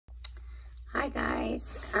Hi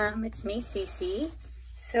guys, it's me, Cece.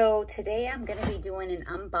 So today I'm going to be doing an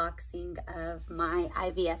unboxing of my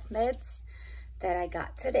IVF meds that I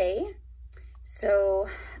got today. So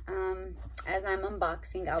as I'm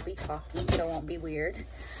unboxing, I'll be talking, so it won't be weird.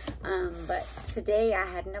 But today I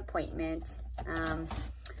had an appointment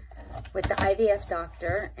with the IVF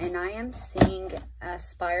doctor, and I am seeing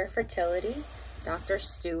Aspire Fertility, Dr.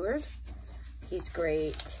 Stewart. He's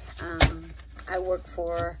great. I work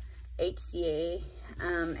for HCA,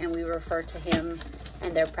 and we refer to him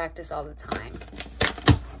and their practice all the time.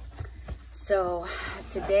 So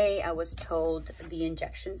today I was told the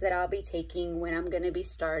injections that I'll be taking, when I'm going to be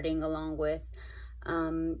starting, along with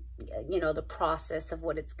you know, the process of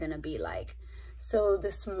what it's going to be like. So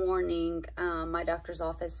this morning my doctor's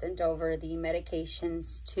office sent over the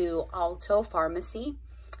medications to Alto Pharmacy.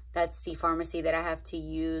 That's the pharmacy that I have to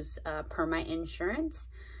use per my insurance.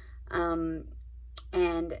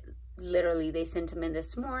 And literally they sent them in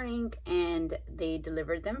this morning, and they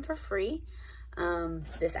delivered them for free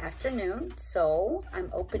this afternoon. So I'm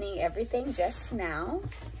opening everything just now.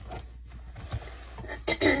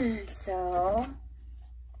 So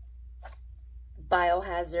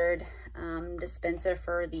biohazard dispenser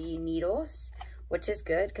for the needles, which is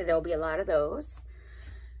good because there'll be a lot of those.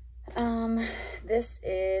 This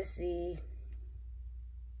is the,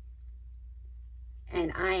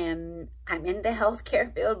 and I'm in the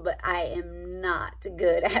healthcare field, but I am not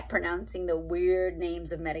good at pronouncing the weird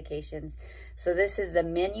names of medications. So this is the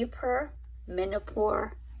Menopur,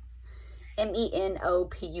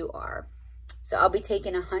 M-E-N-O-P-U-R. So I'll be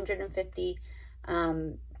taking 150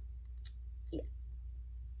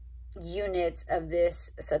 units of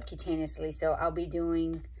this subcutaneously. So I'll be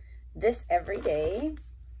doing this every day.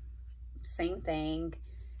 Same thing.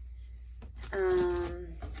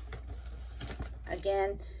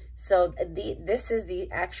 Again, so this is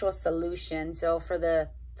the actual solution. So for the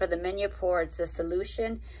Menopur, it's a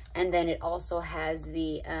solution, and then it also has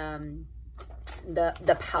the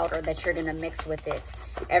powder that you're gonna mix with it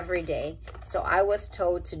every day. So I was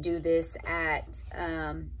told to do this at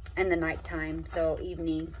in the nighttime, so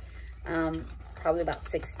evening, probably about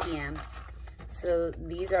 6 p.m. So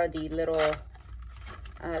these are the little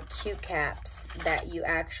Q caps that you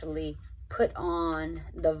actually put on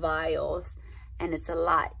the vials, and it's a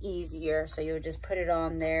lot easier. So you'll just put it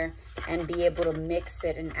on there and be able to mix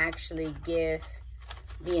it and actually give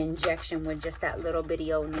the injection with just that little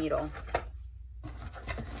bitty old needle.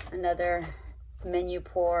 Another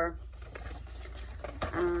Menopur.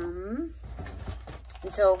 And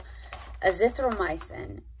so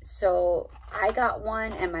azithromycin. So I got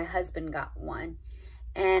one and my husband got one,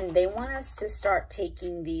 and they want us to start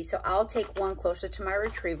taking these. So I'll take one closer to my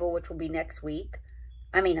retrieval, which will be next week.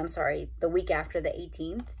 I'm sorry, the week after, the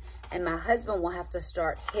 18th. And my husband will have to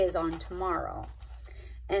start his on tomorrow.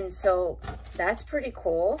 And so that's pretty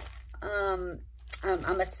cool. I'm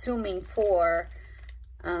assuming for,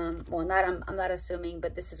 well, I'm not assuming,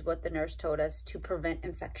 but this is what the nurse told us, to prevent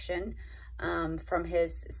infection from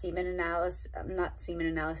his semen analysis, not semen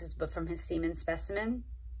analysis, but from his semen specimen,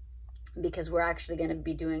 because we're actually going to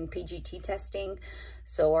be doing PGT testing.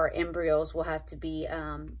 So our embryos will have to be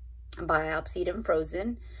biopsied and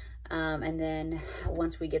frozen, and then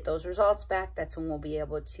once we get those results back, that's when we'll be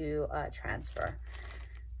able to transfer.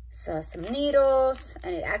 So some needles,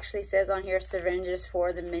 and it actually says on here syringes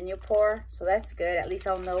for the Menopur, so that's good. At least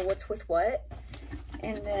I'll know what's with what.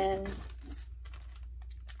 And then,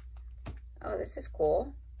 oh, this is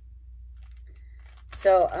cool.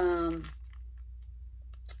 So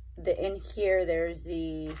in here there's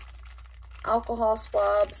the alcohol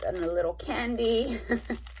swabs and a little candy.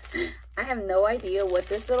 I have no idea what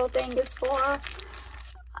this little thing is for.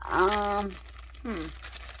 I'm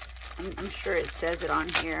sure it says it on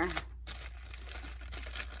here.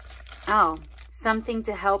 Oh, something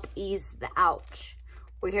to help ease the ouch.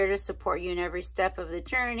 We're here to support you in every step of the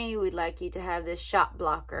journey. We'd like you to have this shot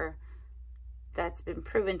blocker that's been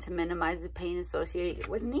proven to minimize the pain associated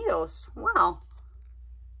with needles. Wow.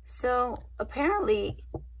 So apparently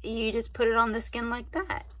you just put it on the skin like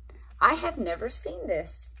that. I have never seen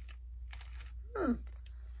this.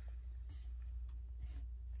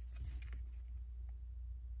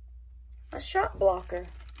 A shot blocker.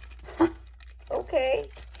 Okay.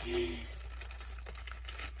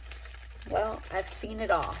 Well, I've seen it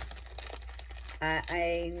all.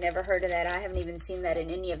 I never heard of that. I haven't even seen that in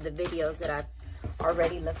any of the videos that I've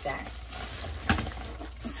already looked at.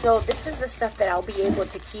 So this is the stuff that I'll be able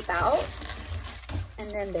to keep out. And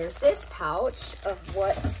then there's this pouch of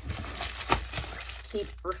what keep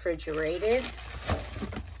refrigerated.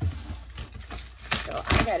 So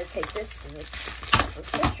I gotta take this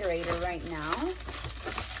refrigerator right now.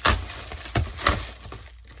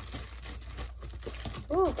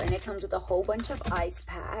 Ooh, and it comes with a whole bunch of ice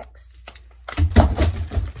packs.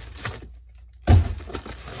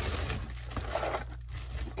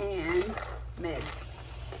 And meds.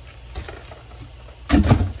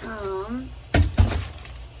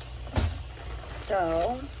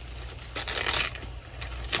 So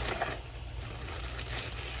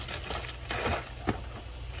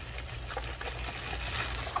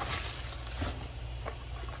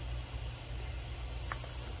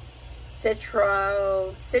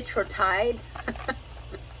Cetrotide.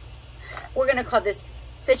 We're gonna call this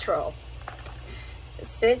Citro.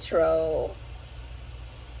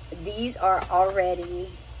 These are already,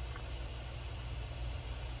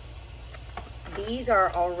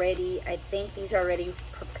 I think these are already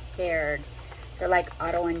prepared. They're like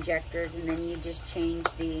auto injectors, and then you just change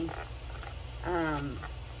the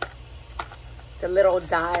little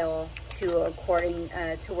dial to according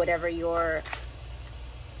to whatever your,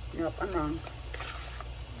 nope, I'm wrong.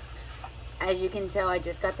 As you can tell, I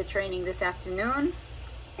just got the training this afternoon,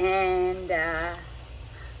 and there's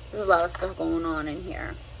a lot of stuff going on in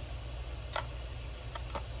here.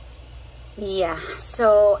 Yeah,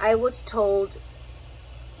 so I was told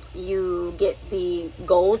you get the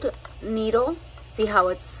gold needle. See how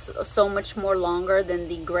it's so much more longer than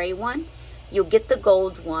the gray one? You'll get the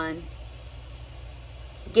gold one.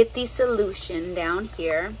 Get the solution down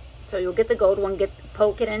here. So you'll get the gold one,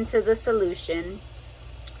 poke it into the solution.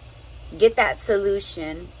 Get that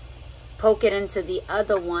solution, poke it into the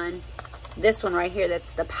other one. This one right here,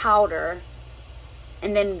 that's the powder.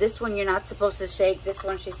 And then this one you're not supposed to shake. This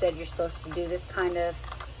one, she said you're supposed to do this kind of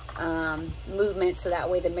movement, so that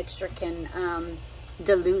way the mixture can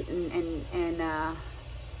dilute and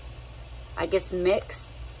I guess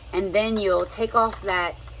mix. And then you'll take off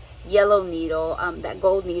that yellow needle, that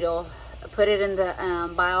gold needle, put it in the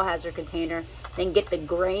biohazard container, then get the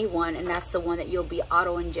gray one, and that's the one that you'll be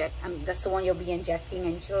that's the one you'll be injecting.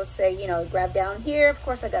 And she'll say, you know, grab down here. Of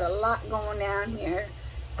course, I got a lot going down here.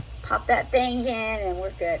 Pop that thing in and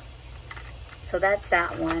we're good. So that's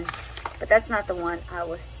that one, but that's not the one I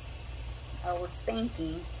was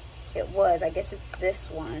thinking it was. I guess it's this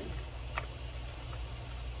one.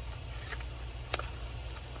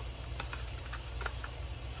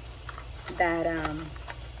 That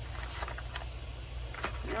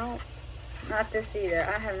no, not this either.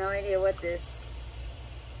 I have no idea what this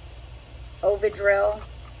Ovidrel.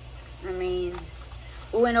 I mean,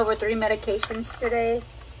 we went over 3 medications today,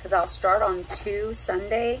 because I'll start on 2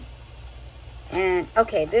 Sunday. And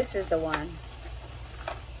okay, this is the one.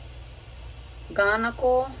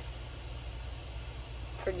 Gonal.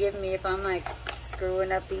 Forgive me if I'm like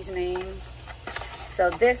screwing up these names. So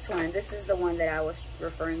this one, this is the one that I was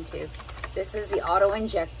referring to. This is the auto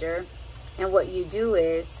injector. And what you do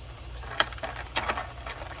is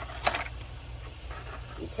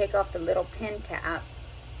you take off the little pin cap.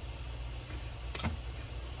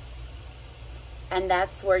 And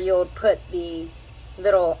that's where you'll put the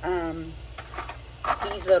little,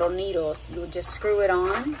 these little needles. You would just screw it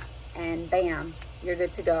on, and bam, you're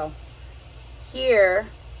good to go. Here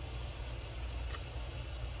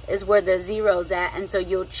is where the zero's at, and so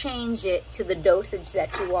you'll change it to the dosage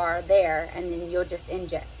that you are there, and then you'll just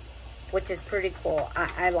inject, which is pretty cool.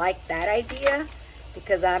 I like that idea,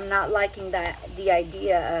 because I'm not liking the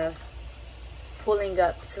idea of pulling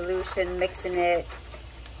up solution, mixing it.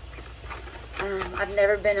 I've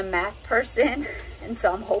never been a math person, and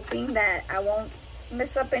so I'm hoping that I won't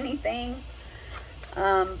mess up anything.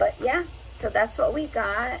 But yeah, so that's what we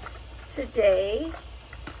got today.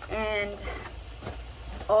 And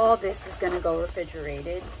all this is going to go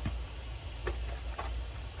refrigerated.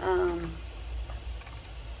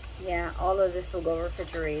 Yeah, all of this will go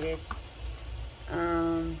refrigerated.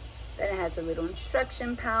 Then it has a little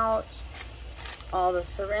instruction pouch, all the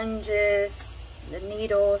syringes, the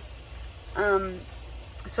needles.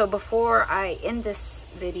 So before I end this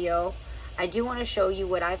video, I do want to show you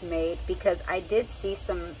what I've made, because I did see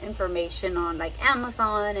some information on like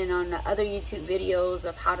Amazon and on other YouTube videos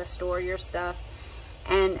of how to store your stuff.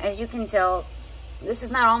 And as you can tell, this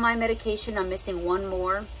is not all my medication. I'm missing one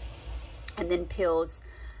more, and then pills.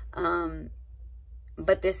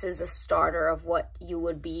 But this is a starter of what you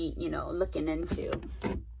would be, you know, looking into.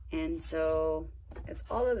 And so it's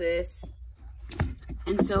all of this.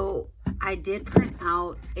 And so I did print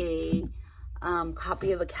out a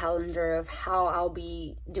copy of a calendar of how I'll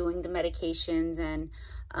be doing the medications, and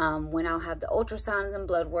when I'll have the ultrasounds and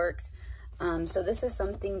blood works. So this is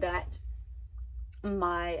something that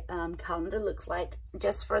my calendar looks like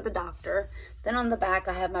just for the doctor. Then on the back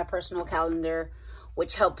I have my personal calendar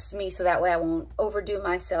which helps me so that way I won't overdo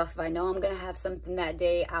myself. If I know I'm going to have something that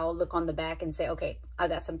day, I'll look on the back and say, okay, I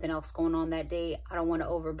got something else going on that day. I don't want to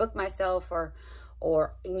overbook myself or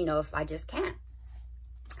you know, if I just can't.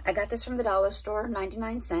 I got this from the dollar store,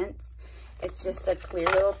 99 cents. It's just a clear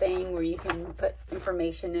little thing where you can put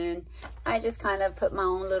information in. I just kind of put my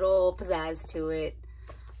own little pizzazz to it.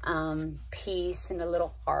 Peace and a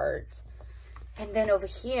little heart. And then over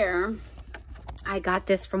here, I got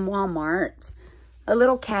this from Walmart. A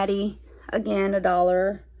little caddy, again,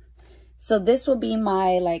 $1. So this will be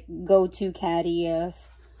my like go-to caddy of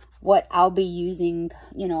what I'll be using,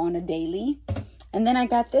 you know, on a daily. And then I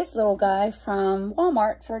got this little guy from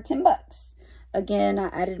Walmart for 10 bucks. Again, I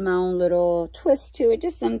added my own little twist to it,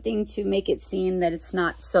 just something to make it seem that it's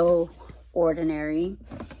not so ordinary.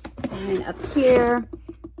 And up here,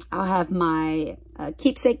 I'll have my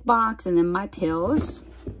keepsake box and then my pills.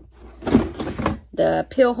 The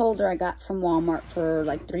pill holder I got from Walmart for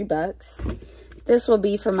like 3 bucks. This will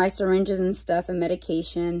be for my syringes and stuff and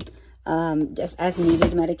medication, just as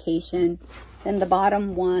needed medication. Then the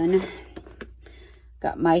bottom one,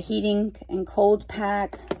 got my heating and cold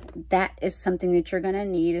pack. That is something that you're going to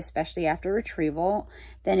need, especially after retrieval.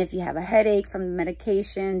 Then if you have a headache from the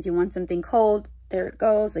medications, you want something cold, there it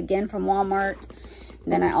goes, again from Walmart.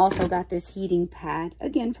 Then I also got this heating pad,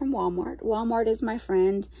 again from Walmart. Walmart is my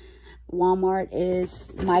friend. Walmart is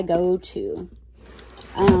my go-to.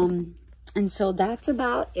 And so that's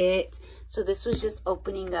about it. So this was just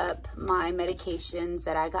opening up my medications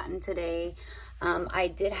that I gotten today. I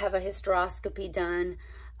did have a hysteroscopy done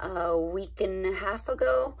a week and a half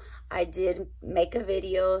ago. I did make a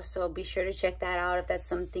video, so be sure to check that out if that's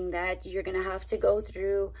something that you're gonna have to go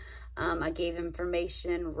through. I gave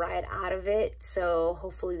information right out of it, so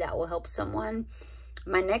hopefully that will help someone.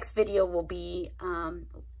 My next video will be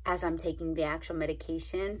as I'm taking the actual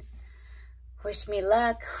medication. Wish me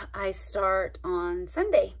luck. I start on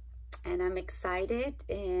Sunday and I'm excited,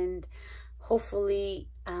 and hopefully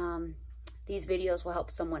these videos will help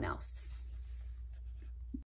someone else.